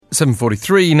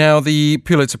7:43 now. The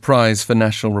Pulitzer Prize for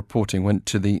National Reporting went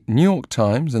to the New York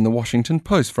Times and the Washington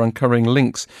Post for uncovering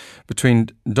links between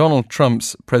Donald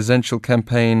Trump's presidential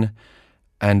campaign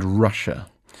and Russia.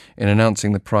 In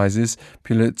announcing the prizes,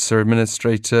 Pulitzer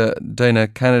Administrator Dana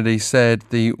Kennedy said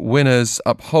the winners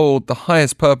uphold the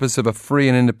highest purpose of a free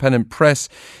and independent press,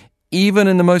 even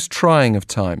in the most trying of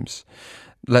times.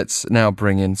 Let's now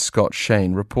bring in Scott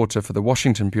Shane, reporter for the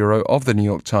Washington Bureau of the New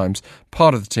York Times,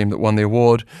 part of the team that won the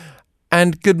award.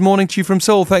 And good morning to you from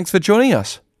Seoul. Thanks for joining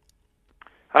us.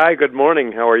 Hi, good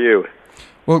morning. How are you?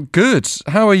 Well, good.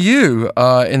 How are you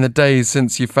in the days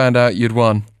since you found out you'd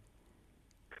won?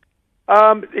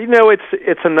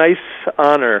 It's a nice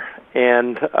honor,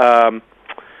 and the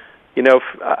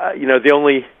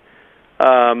only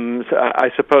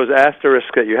I suppose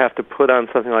asterisk that you have to put on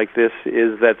something like this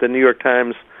is that the New York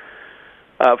Times,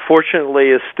 fortunately,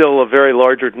 is still a very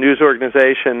large news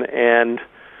organization, and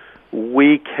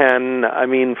we can,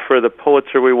 for the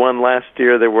Pulitzer we won last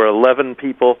year, there were 11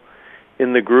 people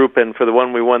in the group, and for the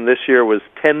one we won this year was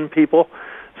 10 people.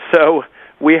 So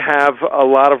we have a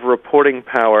lot of reporting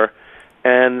power,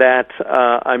 and that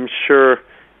I'm sure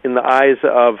in the eyes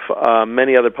of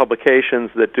many other publications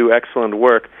that do excellent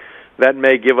work, that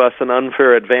may give us an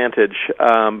unfair advantage,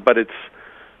 but it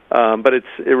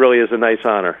really is a nice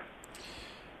honor.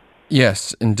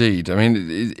 Yes, indeed.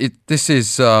 This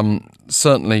is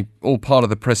certainly all part of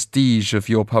the prestige of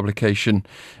your publication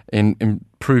in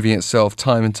improving itself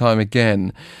time and time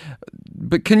again.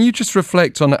 But can you just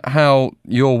reflect on how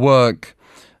your work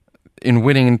in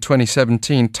winning in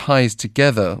 2017 ties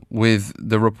together with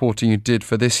the reporting you did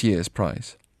for this year's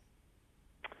prize?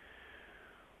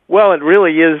 Well, it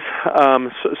really is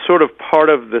sort of part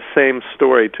of the same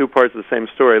story, two parts of the same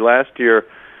story. Last year,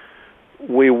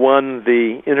 we won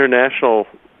the International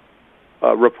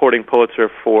Reporting Pulitzer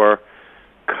for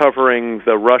covering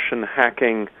the Russian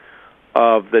hacking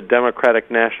of the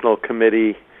Democratic National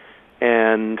Committee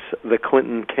and the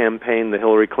Clinton campaign, the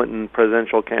Hillary Clinton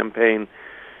presidential campaign,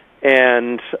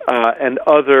 and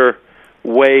other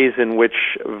ways in which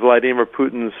Vladimir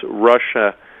Putin's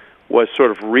Russia was sort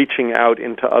of reaching out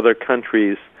into other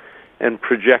countries and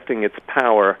projecting its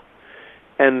power.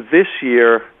 And this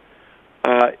year,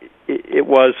 it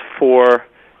was for,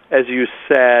 as you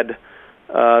said,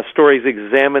 stories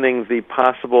examining the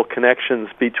possible connections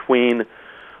between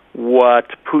what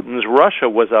Putin's Russia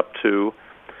was up to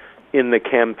in the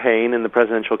campaign, in the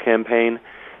presidential campaign,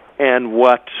 and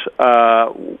what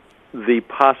the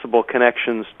possible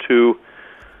connections to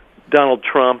Donald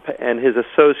Trump and his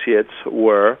associates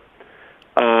were.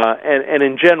 And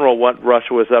in general, what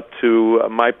Russia was up to.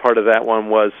 My part of that one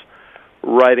was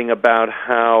writing about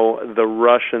how the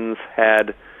Russians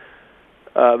had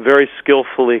very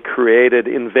skillfully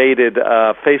invaded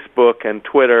Facebook and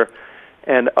Twitter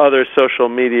and other social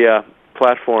media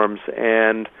platforms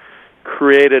and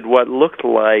created what looked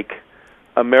like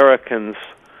Americans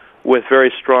with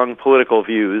very strong political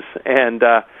views, and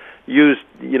used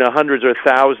hundreds or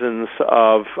thousands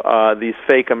of these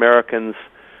fake Americans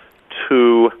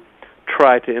to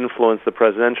try to influence the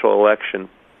presidential election.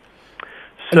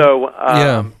 So,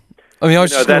 I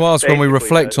was just going to ask, when we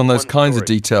reflect on those kinds of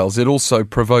details, it also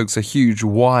provokes a huge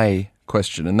why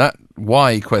question, and that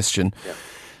why question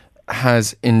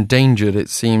has endangered, it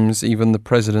seems, even the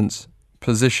president's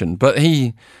position. But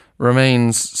he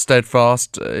remains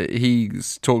steadfast.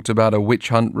 He's talked about a witch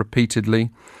hunt repeatedly.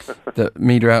 The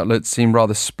media outlets seem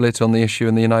rather split on the issue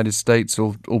in the United States,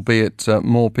 albeit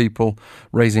more people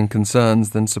raising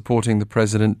concerns than supporting the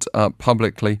president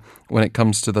publicly when it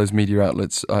comes to those media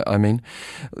outlets.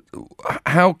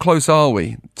 How close are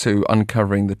we to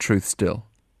uncovering the truth still?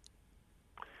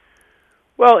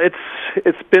 Well,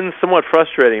 it's been somewhat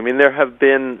frustrating. There have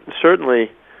been,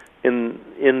 certainly in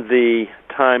the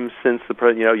time since the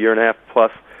year and a half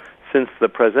plus since the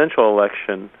presidential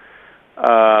election,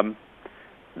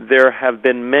 there have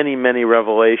been many, many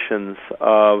revelations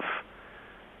of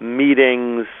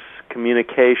meetings,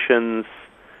 communications,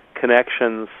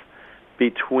 connections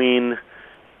between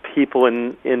people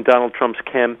in Donald Trump's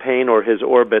campaign or his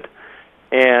orbit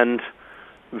and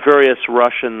various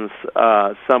Russians,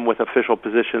 some with official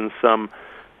positions, some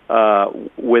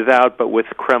without, but with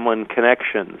Kremlin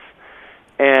connections.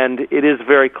 And it is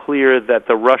very clear that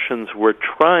the Russians were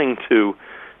trying to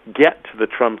get to the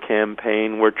Trump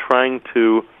campaign, were trying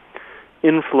to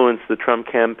influence the Trump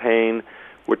campaign,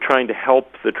 were trying to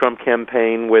help the Trump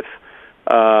campaign with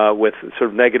sort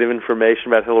of negative information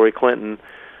about Hillary Clinton.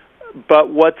 But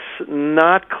what's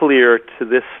not clear to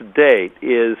this date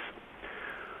is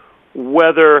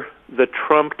whether the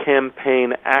Trump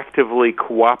campaign actively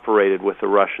cooperated with the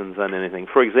Russians on anything.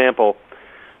 For example,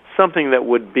 something that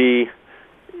would be,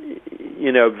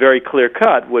 very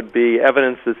clear-cut would be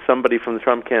evidence that somebody from the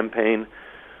Trump campaign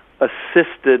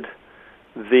assisted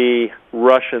the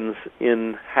Russians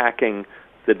in hacking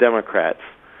the Democrats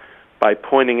by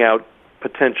pointing out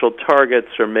potential targets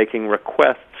or making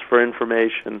requests for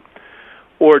information,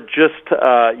 or just,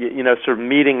 sort of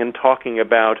meeting and talking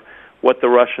about what the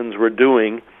Russians were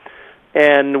doing.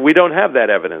 And we don't have that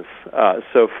evidence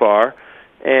so far.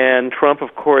 And Trump,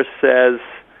 of course, says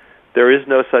there is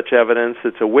no such evidence.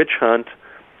 It's a witch hunt.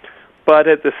 But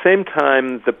at the same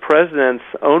time, the president's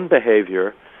own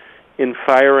behavior in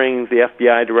firing the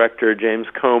FBI director, James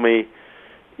Comey,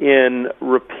 in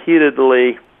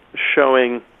repeatedly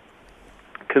showing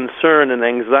concern and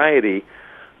anxiety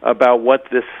about what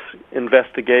this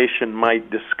investigation might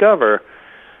discover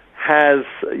has,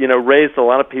 raised a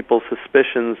lot of people's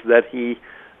suspicions that he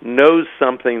knows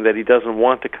something that he doesn't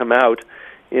want to come out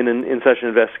in such an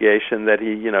investigation, that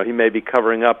he may be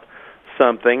covering up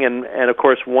something. And of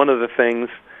course, one of the things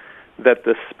that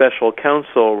the special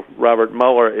counsel, Robert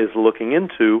Mueller, is looking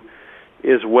into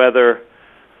is whether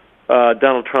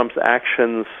Donald Trump's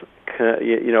actions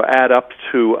add up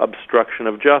to obstruction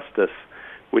of justice,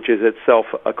 which is itself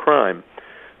a crime.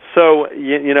 So,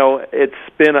 it's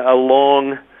been a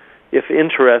long, if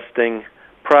interesting,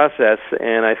 process,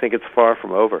 and I think it's far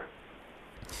from over.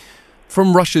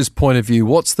 From Russia's point of view,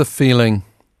 what's the feeling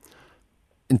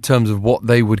in terms of what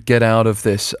they would get out of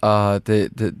this,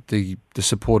 the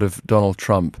support of Donald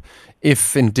Trump,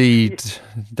 if indeed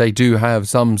they do have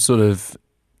some sort of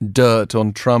dirt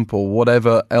on Trump or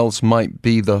whatever else might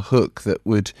be the hook that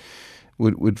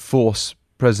would force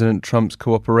President Trump's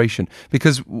cooperation?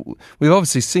 Because we've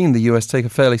obviously seen the US take a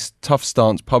fairly tough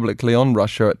stance publicly on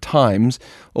Russia at times,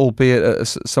 albeit a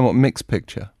somewhat mixed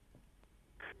picture.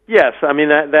 Yes, that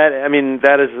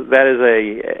is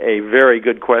a very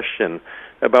good question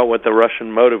about what the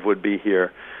Russian motive would be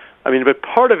here. But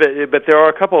part of it, but there are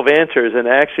a couple of answers, and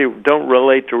actually don't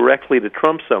relate directly to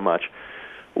Trump so much.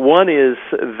 One is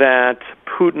that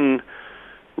Putin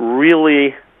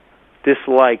really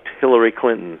disliked Hillary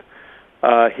Clinton.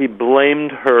 He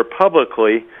blamed her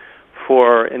publicly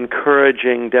for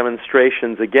encouraging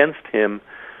demonstrations against him,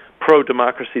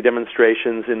 pro-democracy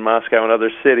demonstrations in Moscow and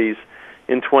other cities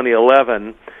in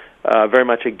 2011, very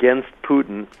much against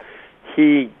Putin.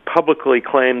 He publicly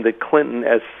claimed that Clinton,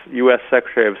 as U.S.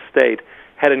 Secretary of State,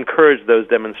 had encouraged those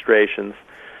demonstrations.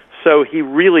 So he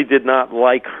really did not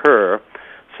like her.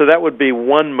 So that would be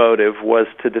one motive, was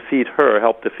to defeat her,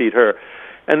 help defeat her.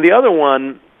 And the other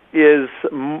one is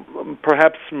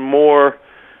perhaps more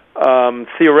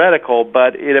theoretical,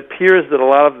 but it appears that a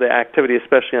lot of the activity,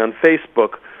 especially on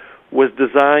Facebook, was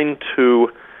designed to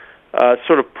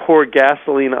sort of pour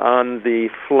gasoline on the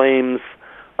flames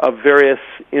of various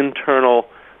internal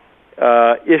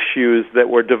issues that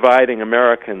were dividing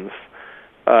Americans,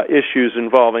 issues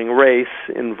involving race,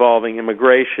 involving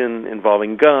immigration,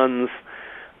 involving guns,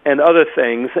 and other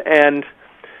things. And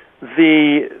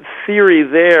the theory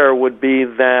there would be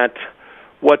that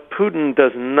what Putin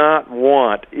does not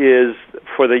want is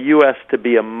for the U.S. to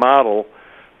be a model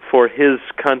for his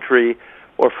country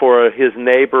or for his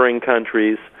neighboring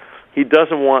countries. He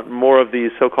doesn't want more of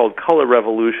these so-called color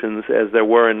revolutions as there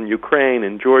were in Ukraine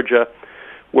and Georgia,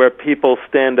 where people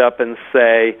stand up and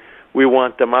say, we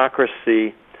want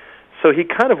democracy. So he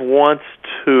kind of wants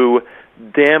to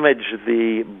damage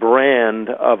the brand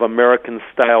of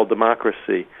American-style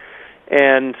democracy.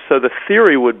 And so the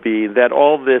theory would be that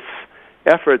all this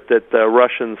effort that the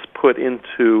Russians put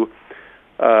into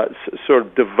sort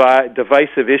of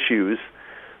divisive issues,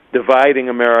 dividing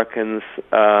Americans,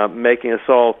 making us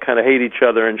all kind of hate each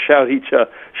other and shout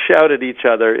at each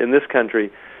other in this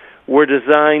country, were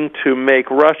designed to make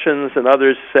Russians and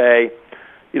others say,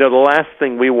 the last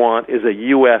thing we want is a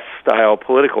U.S.-style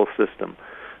political system.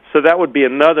 So that would be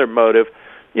another motive.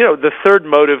 The third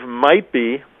motive might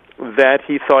be that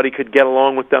he thought he could get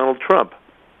along with Donald Trump.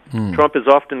 Trump is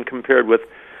often compared with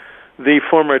the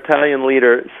former Italian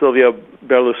leader Silvio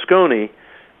Berlusconi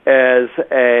as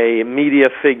a media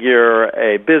figure,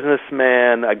 a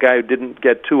businessman, a guy who didn't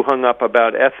get too hung up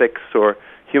about ethics or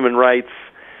human rights.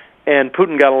 And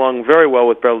Putin got along very well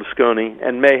with Berlusconi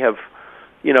and may have,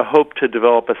 hoped to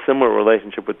develop a similar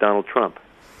relationship with Donald Trump.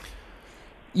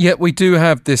 Yet we do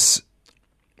have this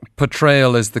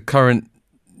portrayal as the current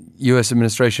U.S.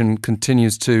 administration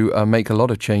continues to make a lot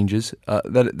of changes,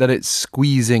 that it's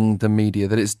squeezing the media,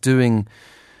 that it's doing...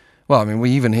 Well,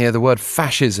 we even hear the word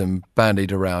fascism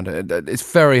bandied around.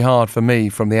 It's very hard for me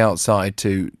from the outside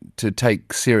to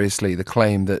take seriously the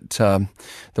claim that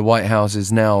the White House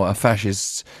is now a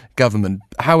fascist government.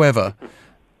 However,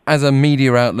 as a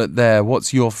media outlet there,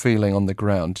 what's your feeling on the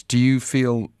ground? Do you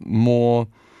feel more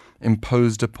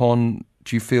imposed upon?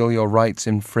 Do you feel your rights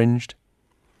infringed?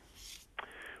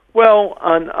 Well,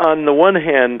 on the one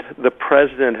hand, the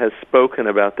president has spoken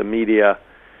about the media,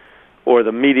 or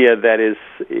the media that is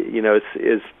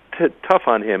tough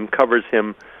on him, covers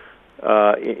him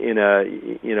in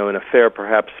a fair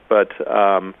perhaps, but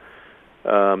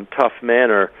tough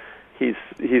manner.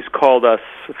 He's called us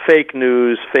fake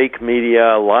news, fake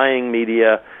media, lying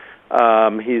media.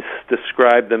 He's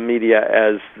described the media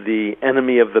as the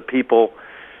enemy of the people,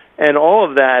 and all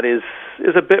of that is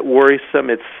a bit worrisome.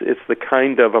 It's the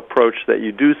kind of approach that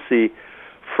you do see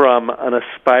from an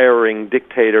aspiring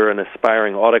dictator, an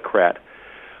aspiring autocrat.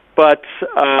 But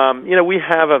we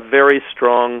have a very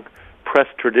strong press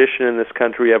tradition in this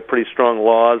country. We have pretty strong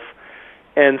laws,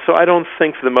 and so I don't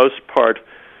think, for the most part,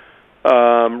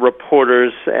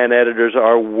 reporters and editors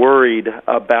are worried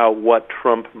about what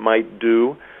Trump might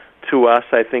do to us.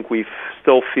 I think we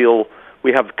still feel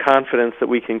we have confidence that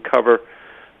we can cover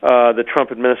the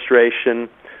Trump administration,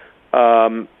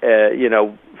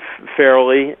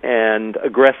 fairly and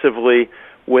aggressively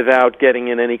without getting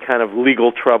in any kind of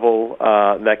legal trouble,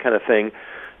 that kind of thing.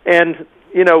 And,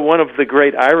 one of the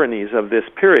great ironies of this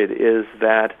period is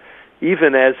that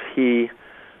even as he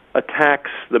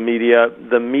attacks the media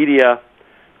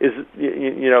is,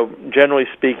 generally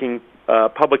speaking,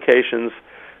 publications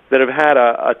that have had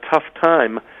a tough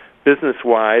time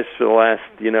business-wise for the last,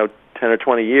 10 or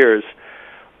 20 years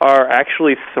are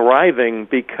actually thriving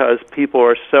because people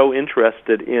are so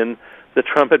interested in the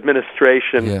Trump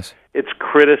administration, yes, its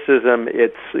criticism,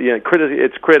 its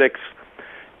critics,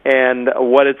 and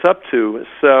what it's up to.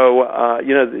 So,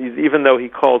 even though he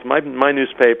calls my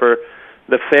newspaper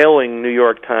the failing New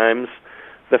York Times,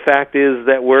 the fact is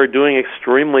that we're doing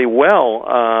extremely well,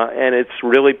 and it's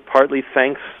really partly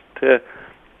thanks to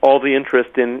all the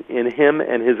interest in him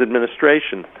and his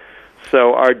administration.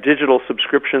 So our digital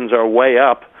subscriptions are way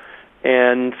up,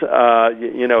 and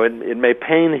it may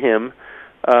pain him,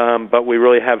 but we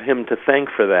really have him to thank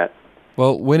for that.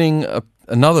 Well, winning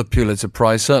another Pulitzer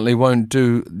Prize certainly won't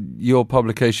do your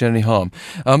publication any harm.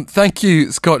 Thank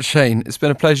you, Scott Shane. It's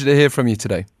been a pleasure to hear from you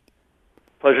today.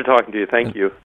 Pleasure talking to you. Thank you.